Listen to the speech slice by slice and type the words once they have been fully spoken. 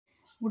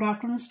Good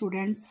afternoon,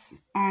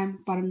 students. I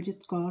am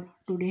Paramjit Kaur.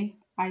 Today,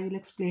 I will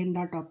explain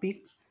the topic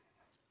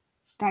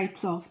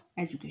types of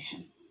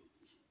education.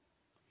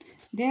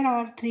 There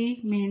are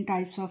three main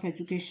types of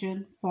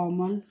education: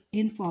 formal,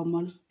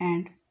 informal,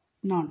 and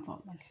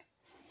non-formal.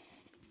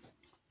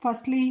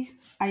 Firstly,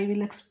 I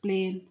will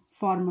explain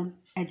formal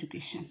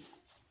education.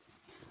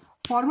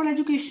 Formal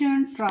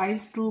education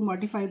tries to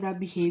modify the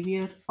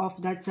behavior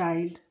of the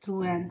child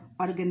through an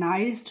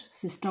organized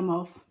system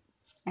of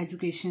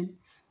education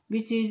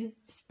which is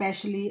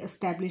specially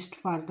established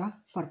for the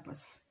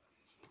purpose.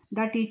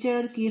 The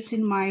teacher keeps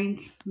in mind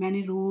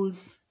many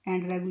rules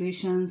and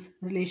regulations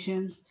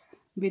relation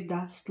with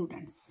the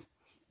students.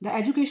 The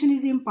education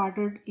is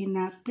imparted in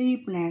a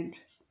pre-planned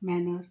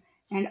manner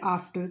and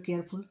after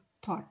careful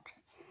thought.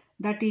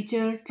 The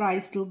teacher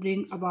tries to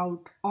bring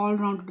about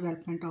all-round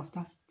development of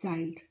the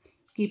child,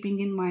 keeping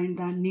in mind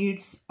the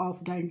needs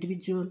of the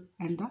individual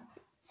and the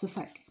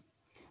society.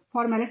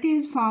 Formality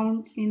is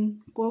found in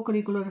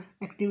co-curricular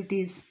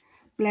activities.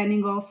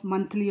 Planning of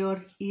monthly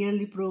or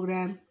yearly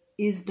program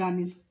is done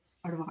in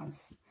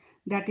advance.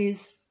 That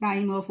is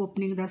time of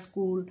opening the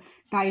school,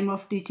 time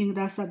of teaching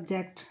the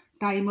subject,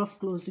 time of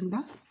closing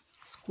the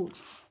school.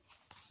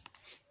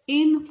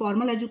 In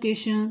formal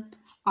education,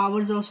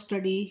 hours of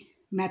study,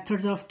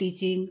 methods of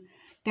teaching,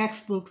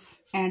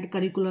 textbooks and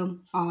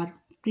curriculum are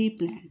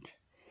pre-planned.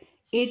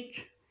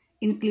 It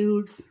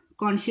includes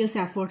conscious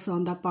efforts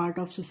on the part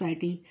of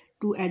society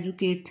to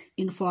educate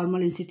in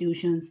formal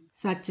institutions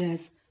such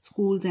as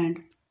schools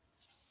and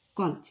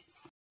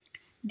colleges.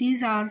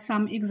 These are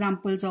some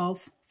examples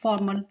of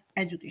formal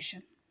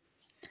education.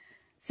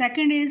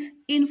 Second is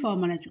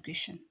informal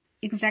education,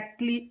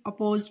 exactly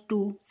opposed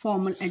to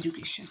formal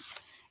education.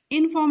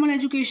 Informal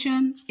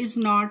education is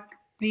not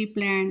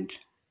pre-planned,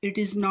 it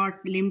is not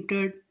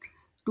limited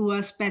to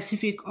a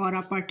specific or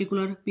a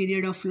particular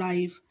period of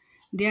life.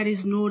 There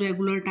is no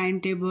regular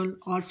timetable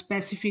or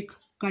specific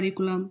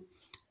curriculum,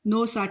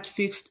 no such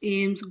fixed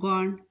aims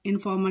gone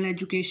informal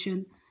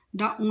education.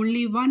 The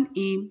only one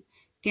aim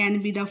can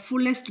be the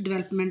fullest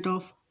development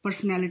of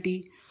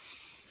personality.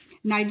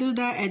 Neither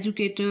the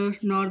educator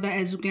nor the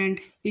educand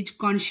is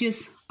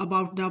conscious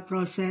about the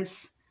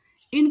process.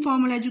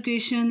 Informal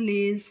education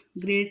lays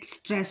great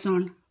stress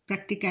on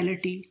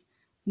practicality.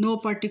 No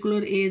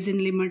particular age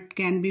limit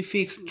can be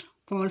fixed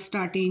for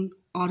starting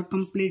or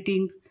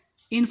completing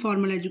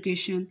informal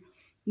education.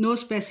 No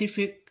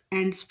specific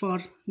ends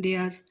for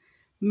their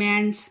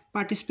man's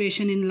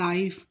participation in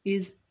life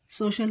is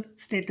social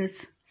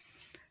status.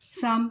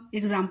 Some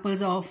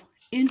examples of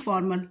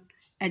informal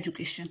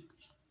education.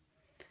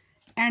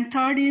 And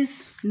third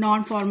is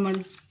non-formal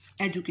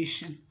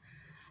education.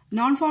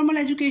 Non-formal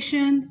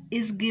education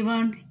is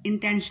given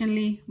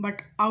intentionally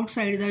but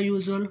outside the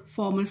usual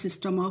formal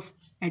system of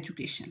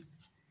education.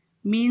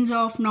 Means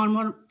of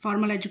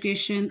non-formal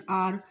education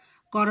are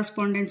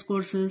correspondence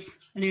courses,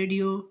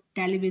 radio,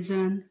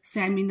 television,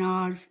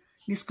 seminars,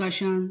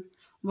 discussions,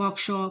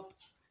 workshop,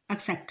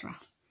 etc.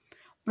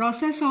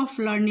 Process of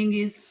learning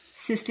is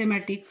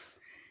systematic.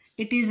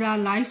 It is a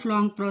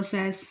lifelong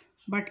process,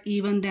 but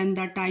even then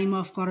the time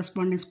of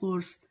correspondence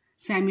course,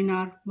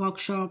 seminar,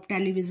 workshop,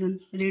 television,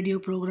 radio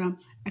program,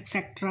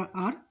 etc.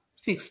 are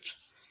fixed.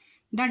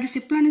 The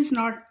discipline is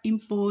not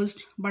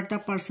imposed, but the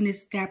person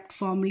is kept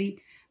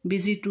firmly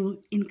busy to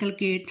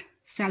inculcate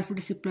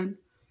self-discipline.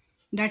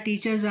 The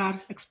teachers are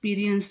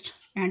experienced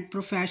and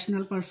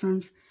professional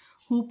persons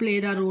who play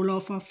the role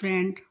of a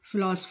friend,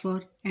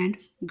 philosopher, and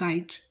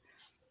guide.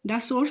 The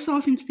source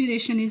of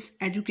inspiration is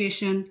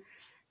education,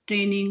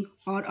 training,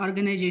 or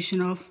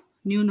organization of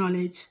new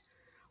knowledge.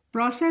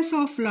 Process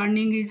of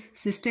learning is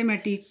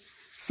systematic.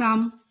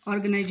 Some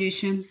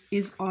organization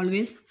is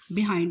always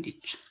behind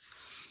it.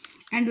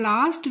 And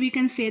last, we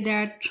can say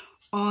that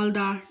all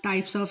the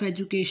types of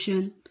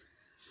education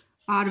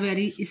are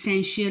very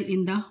essential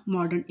in the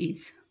modern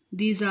age.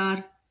 These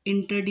are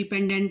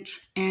interdependent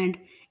and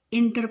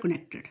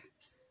interconnected.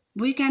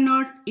 We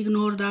cannot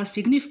ignore the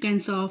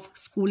significance of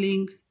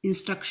schooling,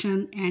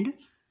 instruction, and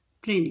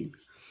training.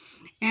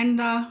 And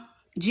the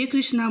J.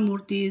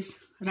 Krishnamurti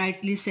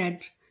rightly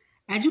said,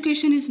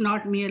 education is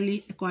not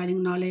merely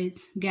acquiring knowledge,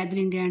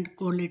 gathering and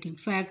correlating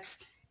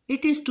facts.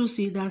 It is to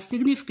see the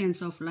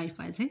significance of life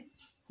as a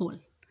whole.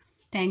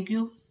 Thank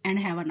you and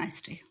have a nice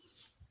day.